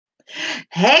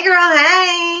Hey girl,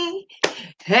 hey.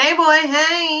 Hey boy,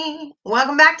 hey.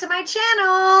 Welcome back to my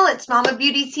channel. It's Mama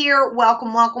Beauties here.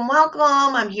 Welcome, welcome, welcome.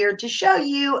 I'm here to show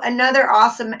you another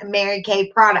awesome Mary Kay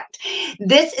product.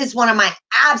 This is one of my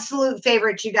absolute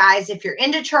favorites, you guys. If you're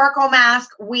into charcoal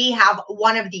mask, we have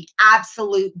one of the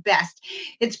absolute best.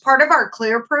 It's part of our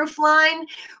Clear Proof line,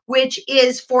 which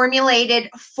is formulated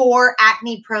for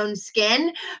acne prone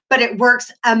skin, but it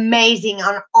works amazing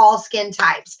on all skin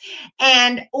types.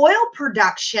 And oil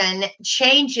production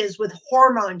changes with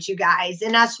hormones, you guys.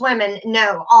 And us women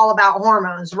know all about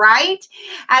hormones, right?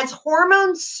 As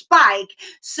hormones spike,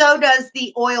 so does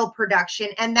the oil production.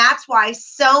 And that's why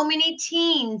so many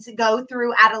teens go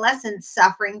through adolescence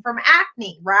suffering from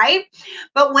acne, right?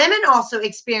 But women also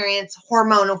experience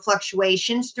hormonal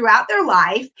fluctuations throughout their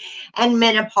life and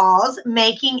menopause,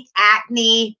 making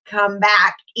acne come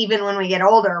back even when we get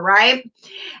older, right?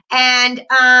 And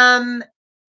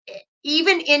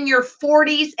even in your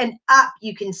 40s and up,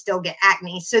 you can still get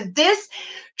acne. So this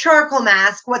charcoal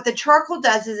mask, what the charcoal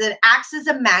does is it acts as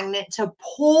a magnet to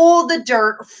pull the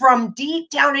dirt from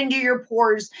deep down into your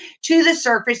pores to the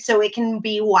surface so it can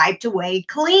be wiped away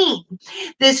clean.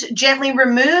 This gently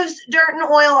removes dirt and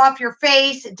oil off your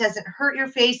face. It doesn't hurt your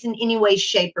face in any way,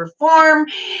 shape, or form.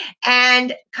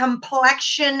 And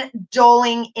complexion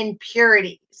dulling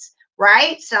impurities,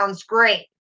 right? Sounds great.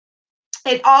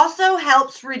 It also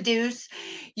helps reduce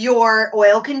your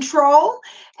oil control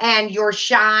and your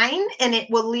shine, and it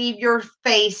will leave your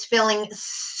face feeling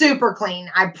super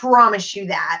clean. I promise you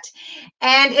that.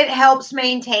 And it helps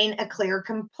maintain a clear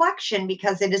complexion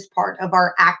because it is part of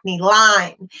our acne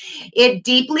line. It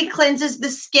deeply cleanses the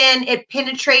skin, it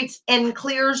penetrates and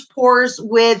clears pores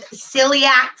with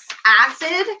celiac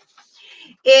acid.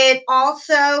 It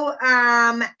also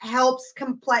helps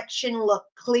complexion look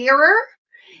clearer.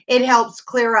 It helps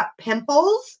clear up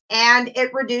pimples, and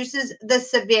it reduces the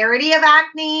severity of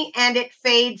acne, and it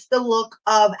fades the look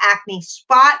of acne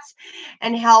spots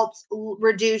and helps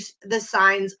reduce the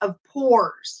signs of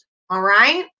pores. All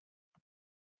right.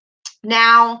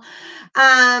 Now,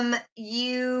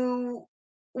 you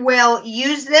will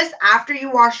use this after you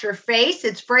wash your face.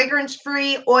 It's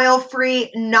fragrance-free,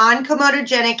 oil-free,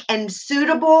 non-comedogenic, and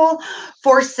suitable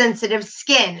for sensitive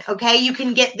skin. Okay, you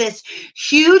can get this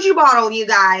huge bottle, you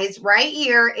guys, right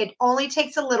here. It only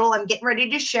takes a little. I'm getting ready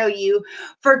to show you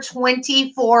for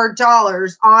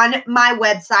 $24 on my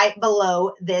website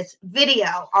below this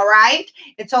video. All right,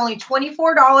 it's only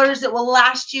 $24. It will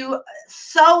last you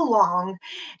so long.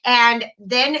 And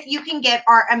then you can get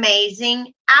our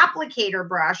amazing applicator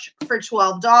brush for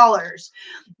 $12.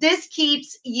 This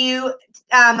keeps you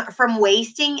from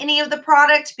wasting any of the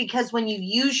product, because when you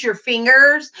use your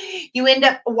fingers, you end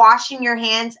up washing your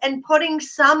hands and putting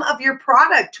some of your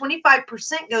product,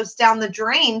 25% goes down the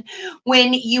drain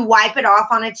when you wipe it off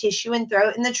on a tissue and throw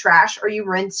it in the trash, or you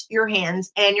rinse your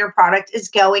hands and your product is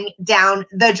going down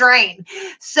the drain.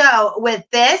 So with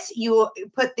this, you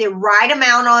put the right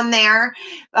amount on there,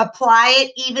 apply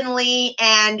it evenly,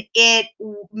 and it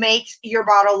makes your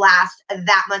bottle last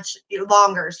that much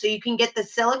longer. So you can get the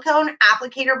silicone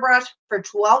applicator brush for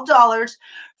 $12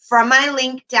 from my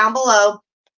link down below.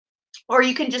 Or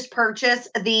you can just purchase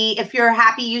if you're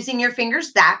happy using your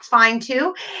fingers, that's fine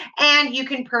too. And you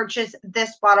can purchase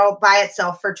this bottle by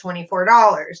itself for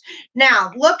 $24.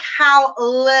 Now, look how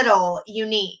little you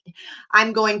need.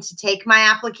 I'm going to take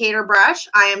my applicator brush.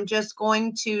 I am just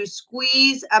going to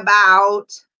squeeze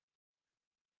about,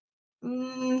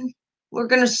 we're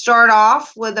going to start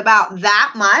off with about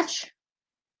that much.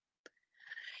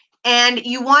 And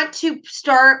you want to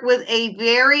start with a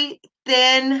very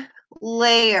thin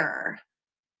layer,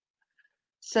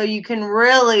 so you can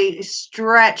really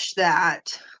stretch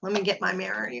that. Let me get my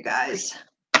mirror, you guys.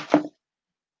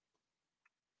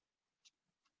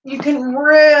 You can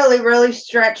really, really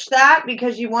stretch that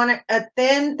because you want a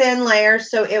thin, thin layer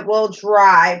so it will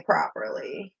dry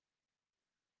properly.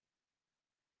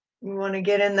 You want to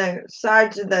get in the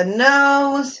sides of the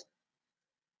nose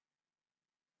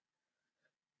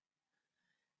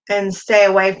and stay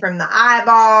away from the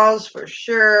eyeballs for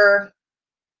sure.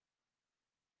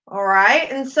 All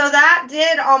right, and so that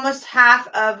did almost half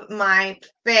of my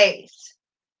face.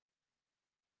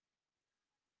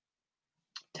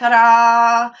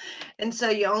 Ta-da! And so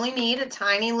you only need a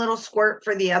tiny little squirt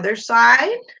for the other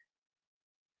side.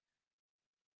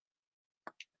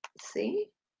 See?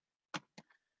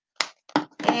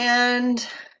 And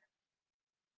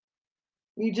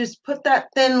you just put that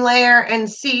thin layer, and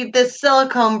see, this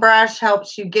silicone brush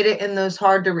helps you get it in those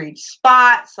hard to reach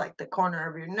spots, like the corner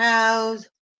of your nose.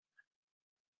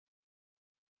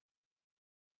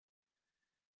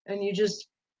 And you just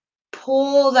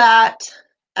pull that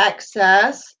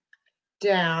excess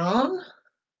down.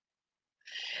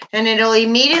 And it'll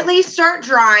immediately start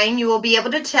drying. You will be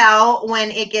able to tell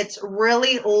when it gets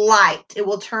really light. It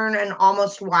will turn an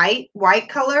almost white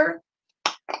color,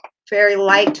 very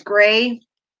light gray.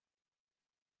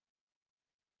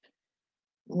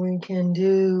 We can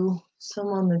do some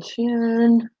on the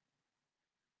chin.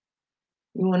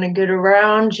 You want to get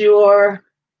around your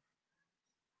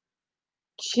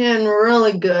chin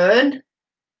really good.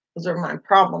 Those are my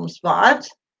problem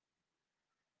spots.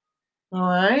 All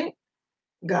right.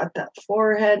 Got that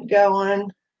forehead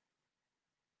going.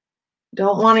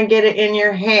 Don't want to get it in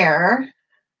your hair.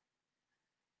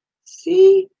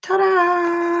 See?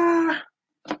 Ta-da!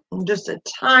 Just a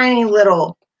tiny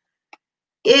little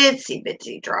itsy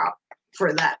bitsy drop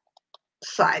for that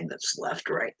side that's left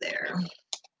right there.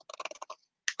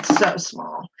 So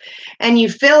small. And you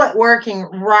feel it working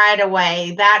right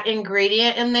away. That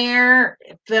ingredient in there,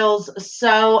 it feels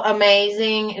so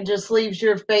amazing. It just leaves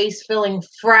your face feeling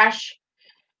fresh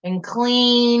and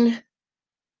clean.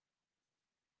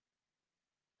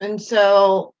 And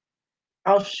so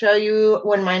I'll show you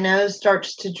when my nose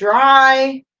starts to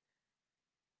dry,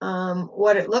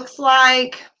 what it looks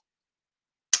like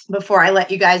before I let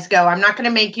you guys go. I'm not going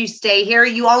to make you stay here.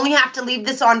 You only have to leave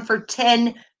this on for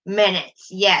 10 minutes.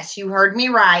 Yes, you heard me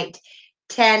right.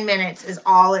 10 minutes is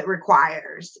all it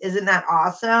requires. Isn't that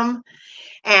awesome?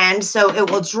 And so it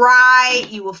will dry.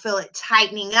 You will feel it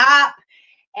tightening up,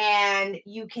 and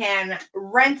you can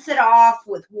rinse it off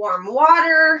with warm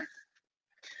water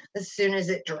as soon as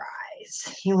it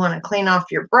dries. You want to clean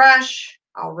off your brush.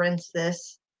 I'll rinse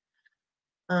this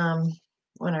when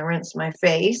I rinse my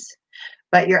face.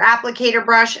 But your applicator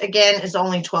brush, again, is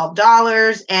only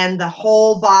 $12. And the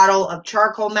whole bottle of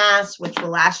charcoal mask, which will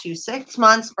last you 6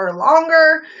 months or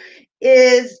longer,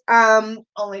 is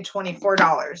only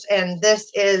 $24. And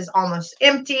this is almost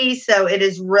empty, so it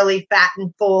is really fat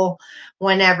and full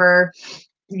whenever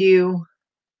you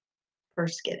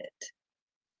first get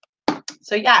it.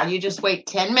 So yeah, you just wait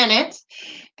 10 minutes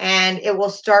and it will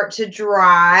start to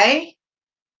dry.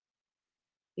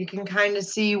 You can kind of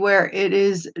see where it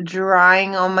is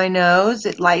drying on my nose.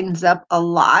 It lightens up a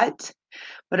lot,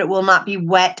 but it will not be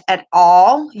wet at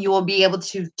all. You will be able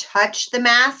to touch the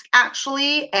mask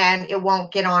actually, and it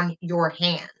won't get on your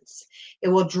hands. It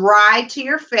will dry to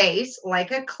your face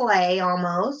like a clay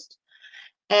almost.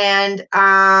 And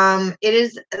it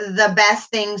is the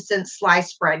best thing since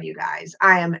sliced bread, you guys.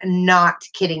 I am not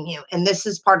kidding you. And this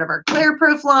is part of our Clear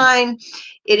Proof line.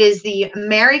 It is the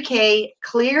Mary Kay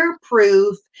Clear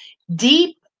Proof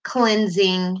Deep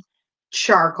Cleansing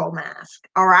Charcoal Mask.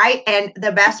 All right. And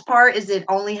the best part is it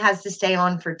only has to stay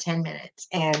on for 10 minutes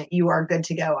and you are good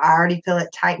to go. I already feel it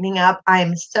tightening up. I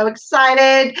am so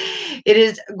excited. It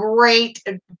is great,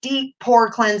 deep pore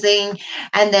cleansing.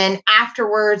 And then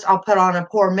afterwards, I'll put on a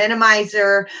pore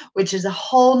minimizer, which is a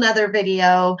whole nother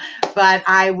video, but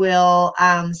I will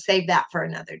save that for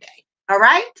another day. All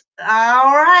right.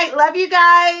 All right. Love you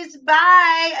guys.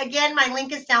 Bye. Again, my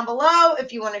link is down below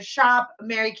if you want to shop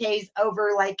Mary Kay's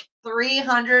over like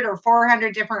 300 or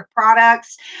 400 different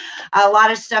products. A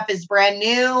lot of stuff is brand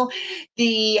new.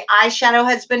 The eyeshadow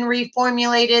has been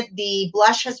reformulated. The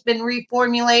blush has been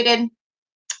reformulated.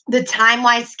 The Time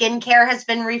Wise skincare has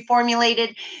been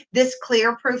reformulated. This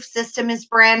Clear Proof system is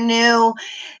brand new.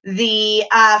 The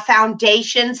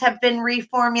foundations have been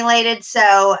reformulated.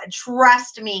 So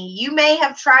trust me, you may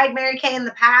have tried Mary Kay in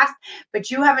the past, but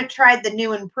you haven't tried the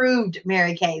new improved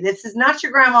Mary Kay. This is not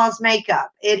your grandma's makeup.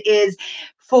 It is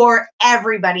for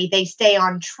everybody. They stay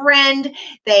on trend.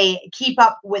 They keep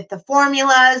up with the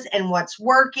formulas and what's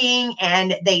working,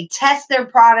 and they test their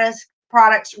products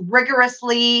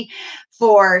rigorously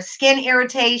for skin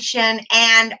irritation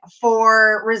and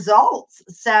for results.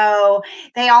 So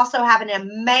they also have an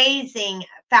amazing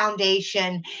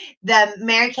foundation, the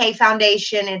Mary Kay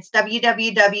Foundation. It's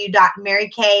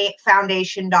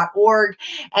www.marykayfoundation.org,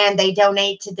 and they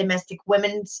donate to domestic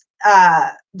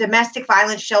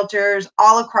violence shelters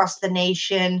all across the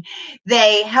nation.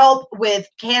 They help with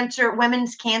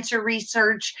women's cancer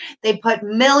research. They put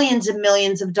millions and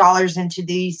millions of dollars into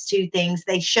these two things.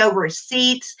 They show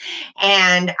receipts,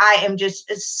 and I am just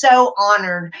so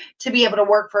honored to be able to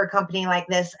work for a company like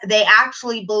this. They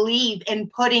actually believe in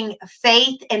putting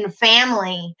faith and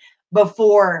family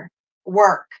before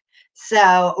work.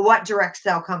 So what direct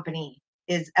sell company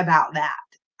is about that?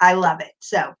 I love it.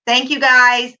 So thank you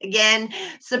guys. Again,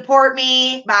 support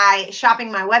me by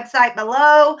shopping my website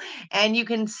below, and you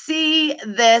can see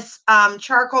this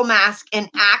charcoal mask in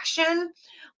action.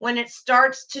 When it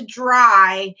starts to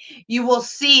dry, you will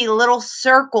see little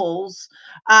circles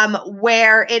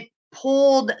where it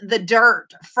pulled the dirt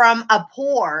from a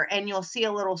pore, and you'll see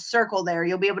a little circle there.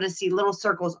 You'll be able to see little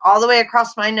circles all the way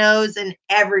across my nose and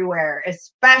everywhere,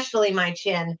 especially my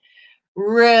chin,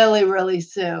 really, really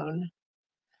soon.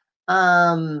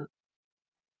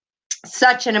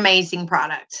 Such an amazing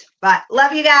product. But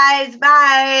love you guys.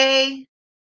 Bye.